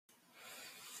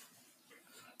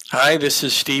Hi, this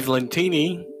is Steve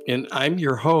Lentini, and I'm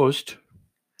your host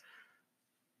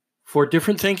for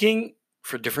Different Thinking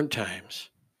for Different Times.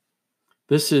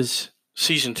 This is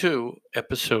Season 2,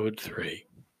 Episode 3.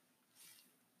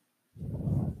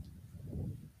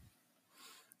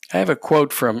 I have a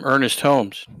quote from Ernest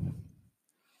Holmes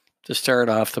to start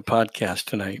off the podcast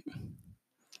tonight.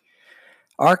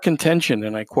 Our contention,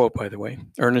 and I quote, by the way,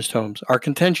 Ernest Holmes, our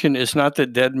contention is not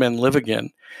that dead men live again,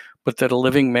 but that a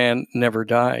living man never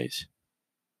dies.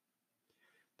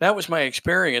 That was my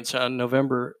experience on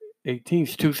November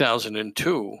 18th,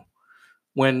 2002,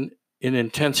 when in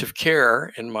intensive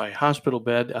care in my hospital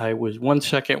bed, I was 1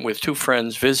 second with two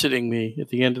friends visiting me at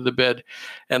the end of the bed,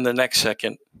 and the next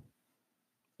second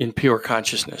in pure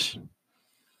consciousness.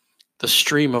 The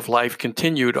stream of life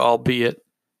continued, albeit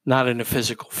not in a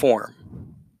physical form.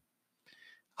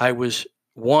 I was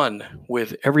one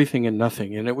with everything and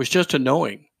nothing, and it was just a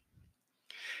knowing.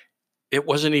 It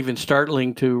wasn't even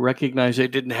startling to recognize I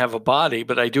didn't have a body,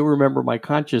 but I do remember my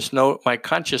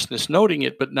consciousness noting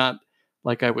it, but not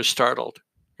like I was startled.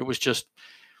 It was just,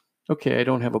 okay, I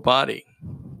don't have a body.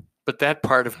 But that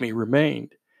part of me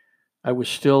remained. I was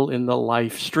still in the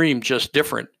life stream, just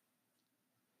different.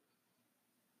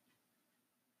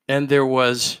 And there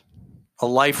was a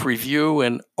life review,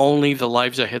 and only the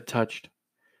lives I had touched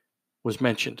was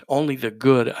mentioned, only the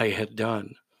good I had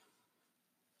done.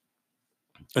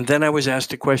 And then I was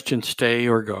asked a question, stay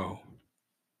or go.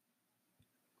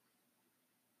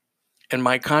 And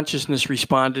my consciousness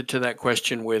responded to that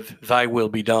question with, thy will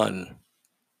be done.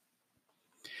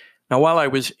 Now, while I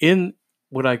was in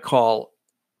what I call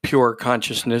pure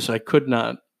consciousness, I could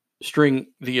not string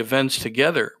the events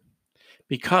together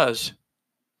because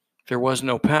there was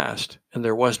no past and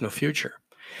there was no future.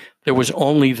 There was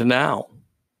only the now,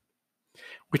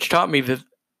 which taught me that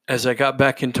as I got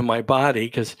back into my body,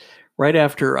 because right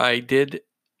after I did,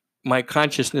 my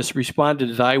consciousness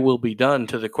responded, thy will be done,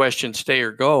 to the question, stay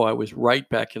or go, I was right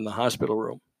back in the hospital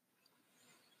room.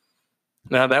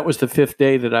 Now, that was the 5th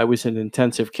day that I was in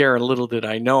intensive care, and little did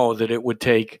I know that it would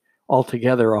take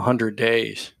altogether 100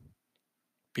 days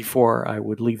before I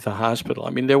would leave the hospital.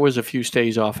 I mean, there was a few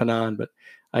stays off and on, but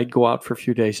I'd go out for a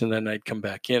few days and then I'd come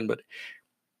back in. But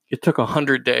it took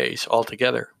 100 days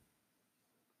altogether.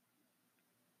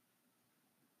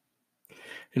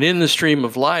 And in the stream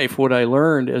of life, what I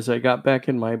learned as I got back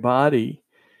in my body,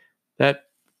 that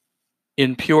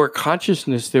in pure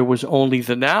consciousness, there was only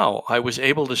the now. I was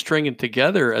able to string it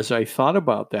together as I thought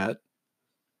about that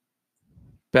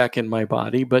back in my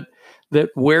body, but that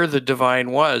where the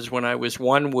divine was, when I was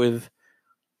one with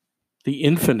the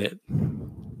infinite,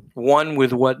 one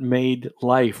with what made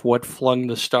life, what flung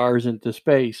the stars into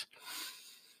space,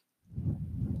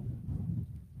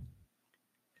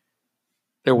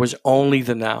 there was only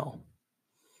the now.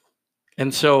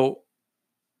 And so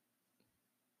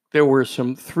there were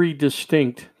some 3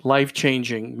 distinct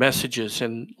life-changing messages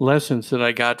and lessons that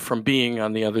I got from being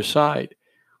on the other side,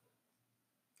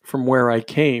 from where I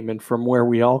came and from where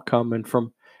we all come and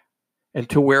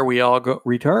to where we all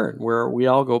return, where we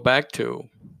all go back to.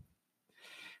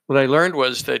 What I learned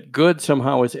was that good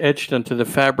somehow is etched into the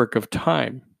fabric of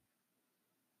time.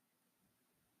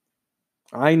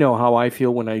 I know how I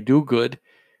feel when I do good.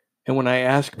 And when I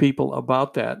ask people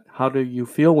about that, how do you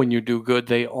feel when you do good?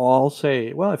 They all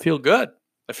say, well, I feel good.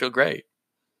 I feel great.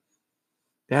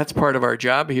 That's part of our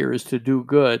job here, is to do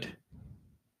good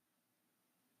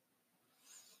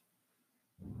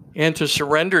and to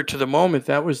surrender to the moment.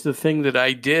 That was the thing that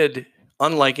I did,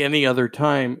 unlike any other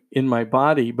time in my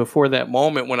body. Before that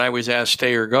moment when I was asked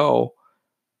stay or go,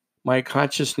 my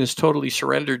consciousness totally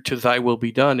surrendered to thy will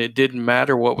be done. It didn't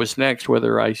matter what was next,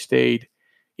 whether I stayed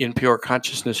in pure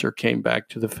consciousness or came back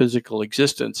to the physical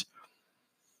existence.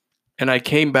 And I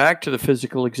came back to the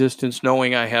physical existence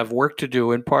knowing I have work to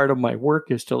do. And part of my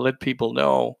work is to let people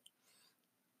know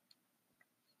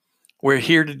we're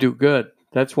here to do good.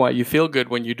 That's why you feel good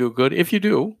when you do good. If you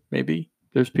do, maybe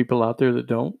there's people out there that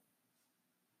don't.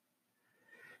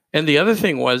 And the other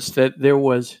thing was that there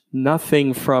was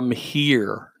nothing from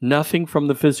here, nothing from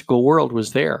the physical world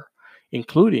was there,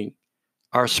 including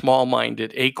our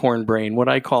small-minded acorn brain, what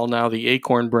I call now the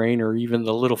acorn brain, or even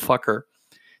the little fucker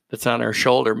that's on our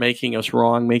shoulder, making us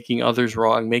wrong, making others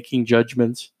wrong, making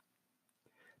judgments.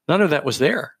 None of that was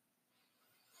there.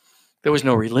 There was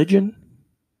no religion.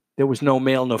 There was no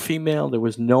male, no female. There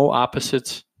was no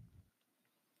opposites.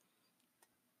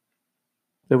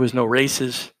 There was no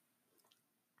races,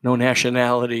 no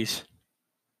nationalities,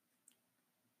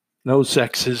 no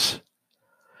sexes.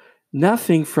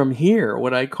 Nothing from here,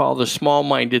 what I call the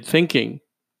small-minded thinking,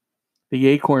 the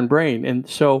acorn brain. And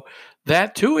so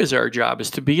That too is our job, is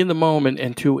to be in the moment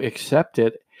and to accept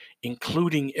it,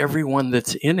 including everyone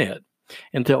that's in it,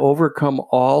 and to overcome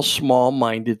all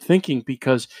small-minded thinking,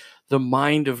 because the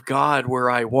mind of God where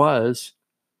I was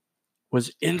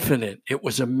infinite. It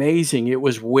was amazing. It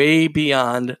was way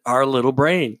beyond our little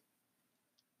brain.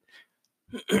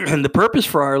 And the purpose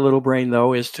for our little brain,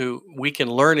 though, is we can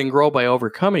learn and grow by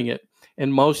overcoming it.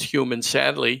 And most humans,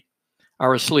 sadly,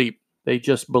 are asleep. They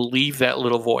just believe that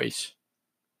little voice.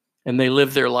 And they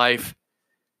live their life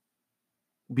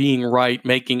being right,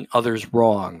 making others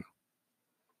wrong,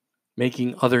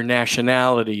 making other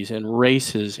nationalities and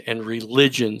races and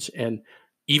religions and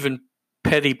even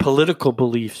petty political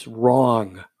beliefs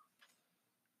wrong,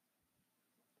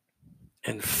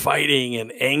 and fighting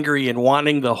and angry and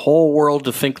wanting the whole world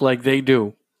to think like they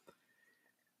do.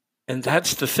 And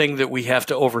that's the thing that we have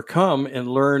to overcome and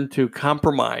learn to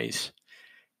compromise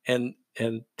and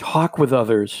talk with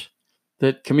others.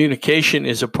 That communication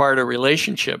is a part of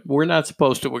relationship. We're not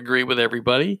supposed to agree with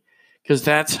everybody, because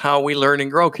that's how we learn and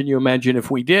grow. Can you imagine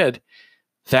if we did?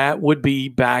 That would be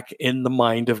back in the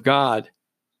mind of God.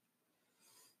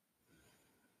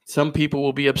 Some people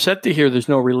will be upset to hear there's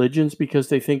no religions because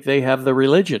they think they have the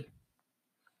religion.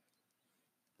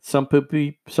 Some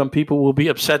people will be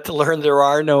upset to learn there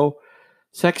are no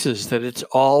sexes, that it's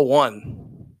all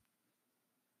one.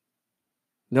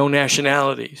 No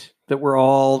nationalities, that we're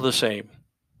all the same.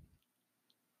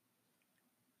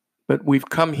 But we've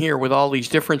come here with all these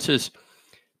differences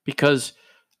because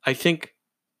I think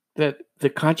that the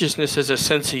consciousness has a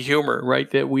sense of humor, right?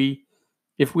 That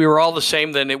if we were all the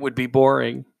same, then it would be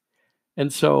boring.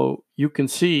 And so you can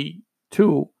see,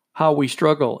 too, how we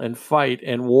struggle and fight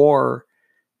and war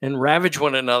and ravage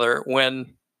one another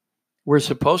when we're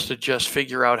supposed to just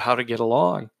figure out how to get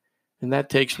along. And that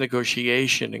takes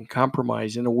negotiation and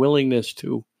compromise and a willingness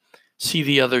to see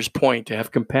the other's point, to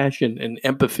have compassion and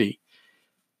empathy,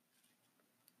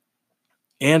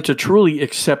 and to truly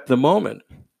accept the moment.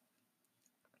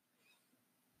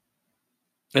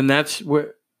 And that's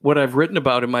what I've written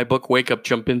about in my book, Wake Up,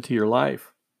 Jump Into Your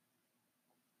Life.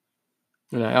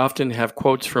 And I often have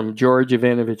quotes from George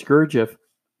Ivanovich Gurdjieff,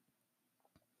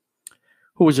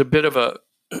 who was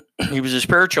he was a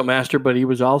spiritual master, but he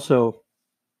was also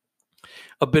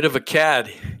a bit of a cad.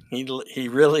 He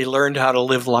really learned how to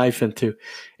live life and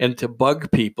to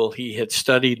bug people. He had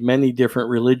studied many different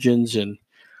religions and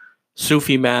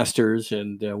Sufi masters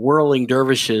and whirling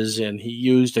dervishes, and he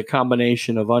used a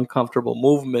combination of uncomfortable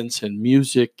movements and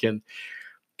music and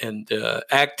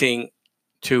acting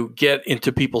to get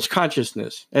into people's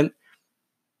consciousness. And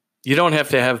you don't have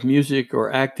to have music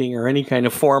or acting or any kind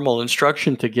of formal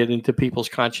instruction to get into people's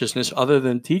consciousness, other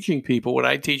than teaching people. What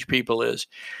I teach people is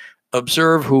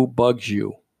observe who bugs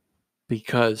you,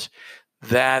 because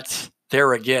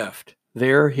they're a gift.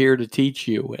 They're here to teach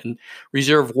you, and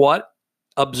observe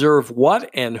what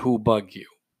and who bug you,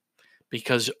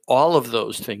 because all of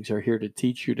those things are here to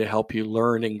teach you, to help you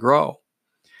learn and grow.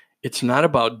 It's not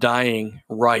about dying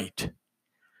right,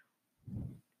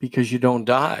 because you don't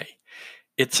die.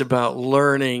 It's about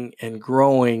learning and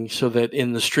growing so that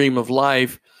in the stream of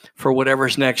life, for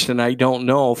whatever's next, and I don't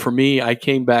know, for me, I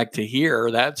came back to here.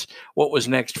 That's what was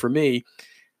next for me.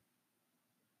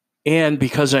 And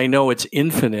because I know it's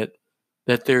infinite,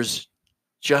 that there's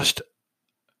just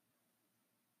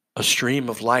a stream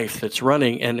of life that's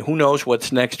running, and who knows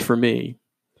what's next for me.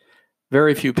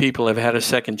 Very few people have had a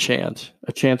second chance,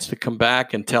 a chance to come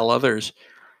back and tell others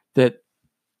that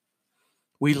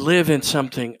we live in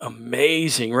something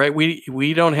amazing, right?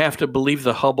 We don't have to believe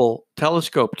the Hubble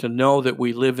telescope to know that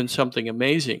we live in something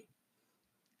amazing.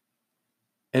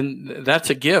 And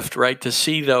that's a gift, right? To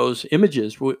see those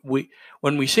images.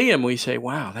 When we see them, we say,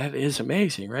 wow, that is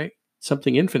amazing, right?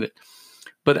 Something infinite.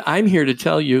 But I'm here to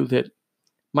tell you that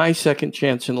my second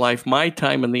chance in life, my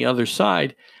time on the other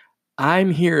side, I'm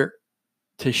here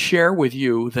to share with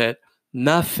you that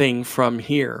nothing from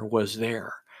here was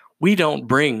there. We don't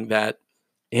bring that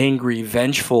angry,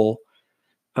 vengeful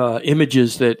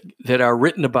images that are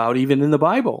written about even in the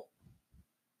Bible.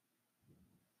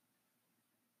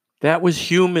 That was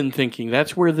human thinking.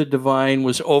 That's where the divine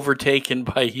was overtaken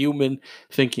by human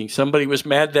thinking. Somebody was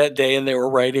mad that day and they were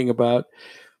writing about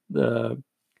the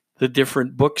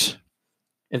different books,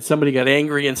 and somebody got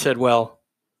angry and said, well,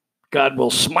 God will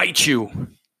smite you.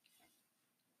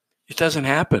 It doesn't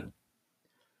happen.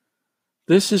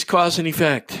 This is cause and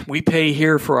effect. We pay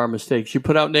here for our mistakes. You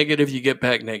put out negative, you get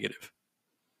back negative.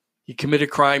 You commit a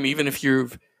crime, even if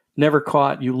you've never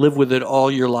caught, you live with it all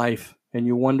your life, and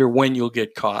you wonder when you'll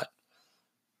get caught.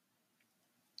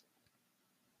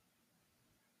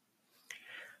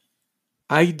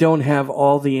 I don't have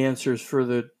all the answers for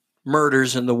the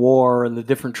murders and the war and the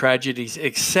different tragedies,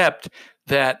 except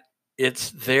that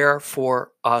it's there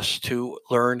for us to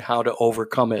learn how to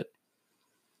overcome it.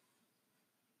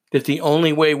 That the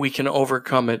only way we can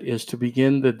overcome it is to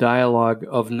begin the dialogue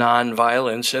of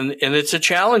nonviolence. And it's a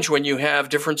challenge when you have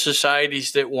different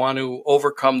societies that want to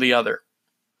overcome the other.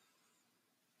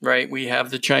 Right? We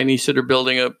have the Chinese that are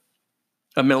building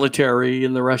a military,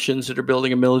 and the Russians that are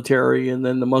building a military, and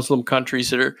then the Muslim countries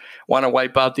that want to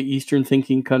wipe out the Eastern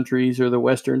thinking countries or the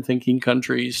Western thinking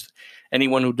countries,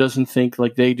 anyone who doesn't think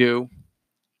like they do.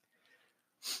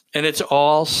 And it's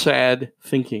all sad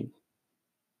thinking.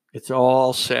 It's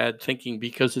all sad thinking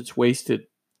because it's wasted.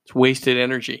 It's wasted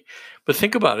energy. But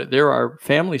think about it. There are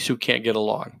families who can't get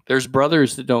along. There's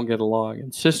brothers that don't get along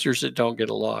and sisters that don't get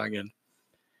along. And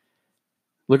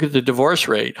look at the divorce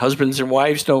rate. Husbands and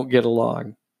wives don't get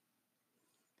along.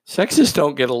 Sexes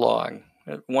don't get along.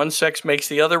 One sex makes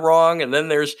the other wrong. And then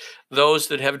there's those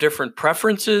that have different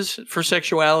preferences for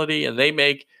sexuality, and they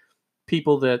make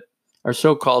people that are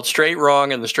so-called straight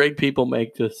wrong, and the straight people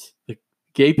make the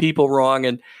gay people wrong.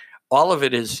 And all of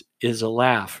it is a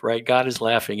laugh, right? God is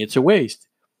laughing. It's a waste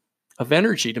of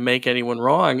energy to make anyone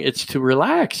wrong. It's to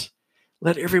relax.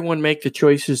 Let everyone make the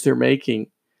choices they're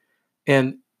making.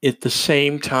 And at the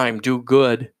same time, do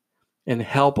good and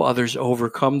help others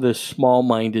overcome this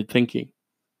small-minded thinking.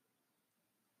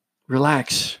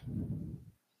 Relax.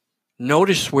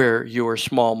 Notice where your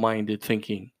small-minded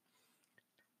thinking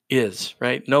is,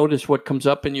 right? Notice what comes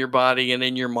up in your body and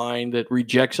in your mind that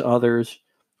rejects others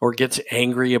or gets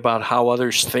angry about how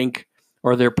others think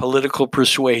or their political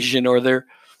persuasion or their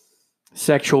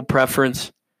sexual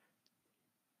preference.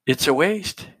 It's a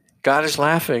waste. God is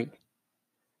laughing.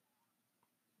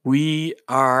 We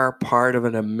are part of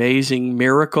an amazing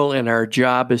miracle, and our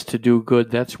job is to do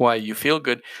good. That's why you feel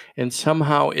good. And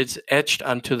somehow it's etched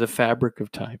onto the fabric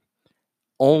of time.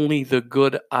 Only the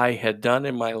good I had done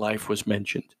in my life was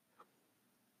mentioned.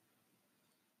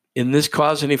 In this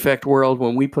cause and effect world,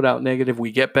 when we put out negative,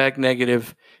 we get back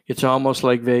negative. It's almost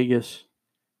like Vegas.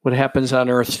 What happens on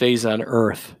earth stays on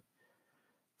earth.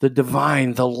 The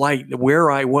divine, the light, where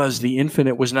I was, the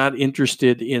infinite, was not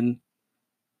interested in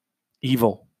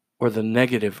evil or the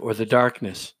negative or the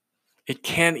darkness. It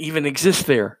can't even exist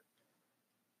there.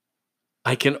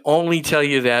 I can only tell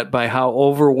you that by how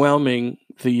overwhelming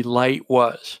the light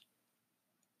was.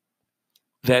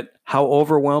 That how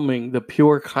overwhelming the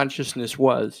pure consciousness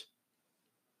was.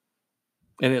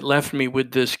 And it left me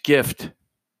with this gift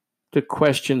to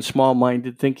question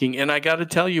small-minded thinking. And I got to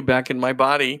tell you, back in my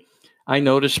body, I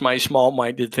notice my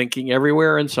small-minded thinking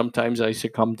everywhere, and sometimes I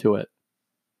succumb to it,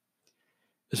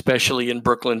 especially in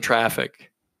Brooklyn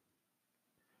traffic.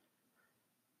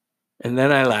 And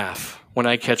then I laugh when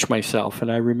I catch myself,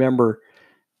 and I remember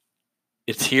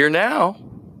it's here now.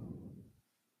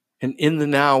 And in the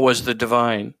now was the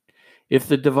divine. If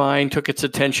the divine took its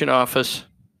attention off us,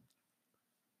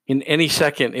 in any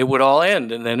second, it would all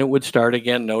end, and then it would start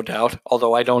again, no doubt,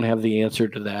 although I don't have the answer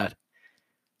to that.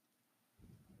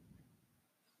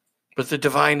 But the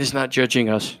divine is not judging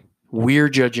us. We're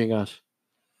judging us.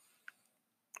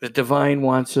 The divine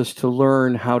wants us to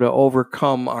learn how to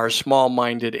overcome our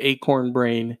small-minded acorn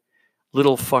brain,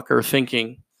 little fucker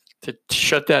thinking, to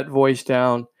shut that voice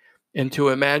down and to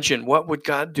imagine, what would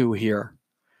God do here?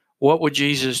 What would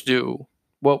Jesus do?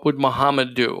 What would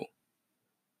Muhammad do?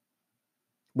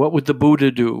 What would the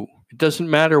Buddha do? It doesn't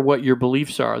matter what your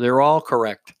beliefs are. They're all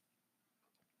correct.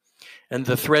 And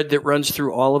the thread that runs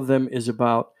through all of them is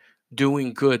about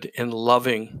doing good and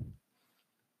loving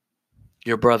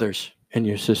your brothers and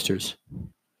your sisters,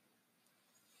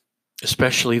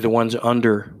 especially the ones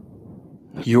under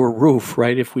your roof,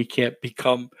 right? If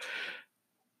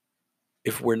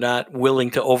we're not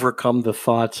willing to overcome the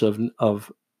thoughts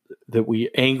of that we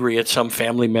angry at some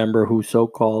family member who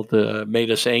so-called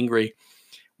made us angry,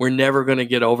 we're never going to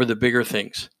get over the bigger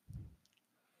things.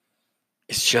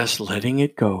 It's just letting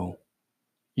it go.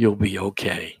 You'll be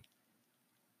okay.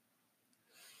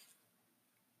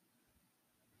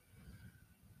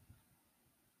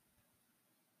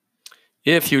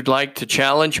 If you'd like to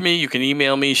challenge me, you can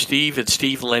email me,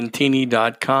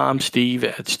 steve@stevelentini.com,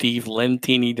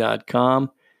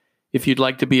 steve@stevelentini.com. If you'd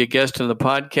like to be a guest on the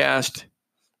podcast,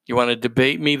 you want to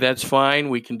debate me, that's fine.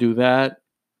 We can do that.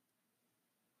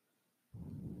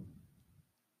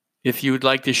 If you would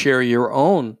like to share your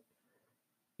own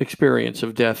experience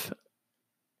of death,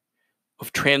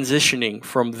 of transitioning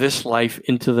from this life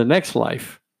into the next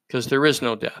life, because there is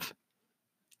no death.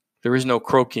 There is no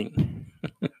croaking.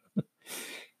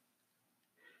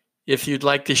 If you'd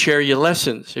like to share your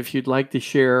lessons, if you'd like to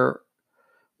share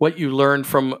what you learned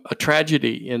from a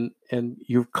tragedy and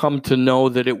you've come to know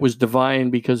that it was divine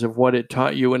because of what it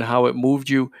taught you and how it moved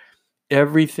you,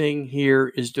 everything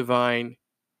here is divine,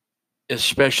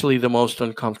 especially the most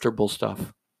uncomfortable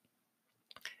stuff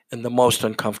and the most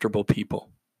uncomfortable people.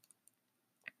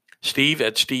 Steve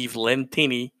at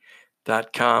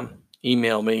stevelentini.com.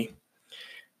 Email me.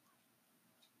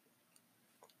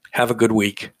 Have a good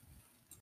week.